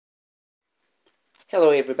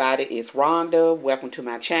Hello everybody, it's Rhonda. Welcome to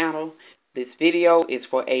my channel. This video is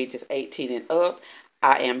for ages 18 and up.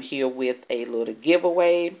 I am here with a little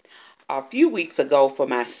giveaway. A few weeks ago for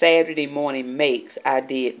my Saturday morning makes, I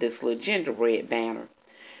did this little gingerbread banner.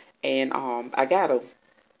 And I got a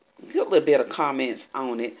good little bit of comments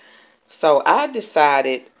on it. So I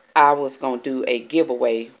decided I was going to do a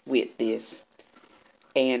giveaway with this.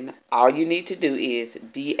 And all you need to do is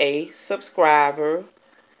be a subscriber.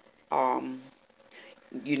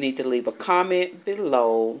 You need to leave a comment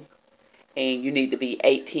below, and you need to be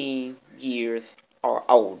 18 years or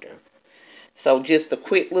older. So just a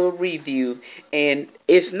quick little review, and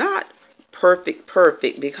it's not perfect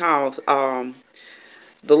because the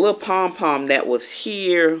little pom-pom that was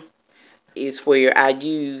here is where I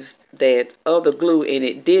used that other glue and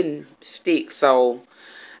it didn't stick, so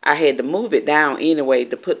I had to move it down anyway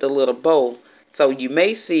to put the little bow. So you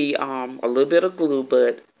may see a little bit of glue,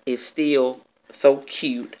 but it's still so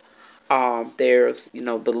cute. There's,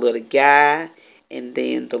 the little guy and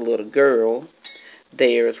then the little girl.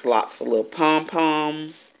 There's lots of little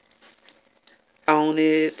pom-pom on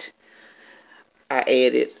it. I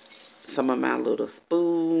added some of my little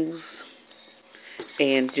spools.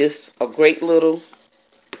 And just a great little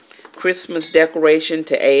Christmas decoration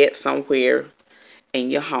to add somewhere in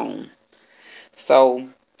your home.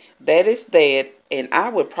 So that is that. And I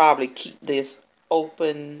would probably keep this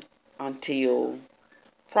open until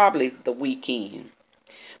probably the weekend.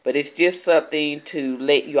 But it's just something to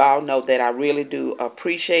let you all know that I really do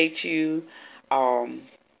appreciate you. And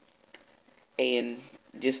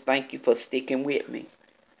just thank you for sticking with me.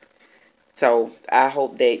 So I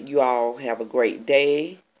hope that you all have a great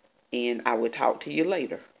day. And I will talk to you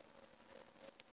later.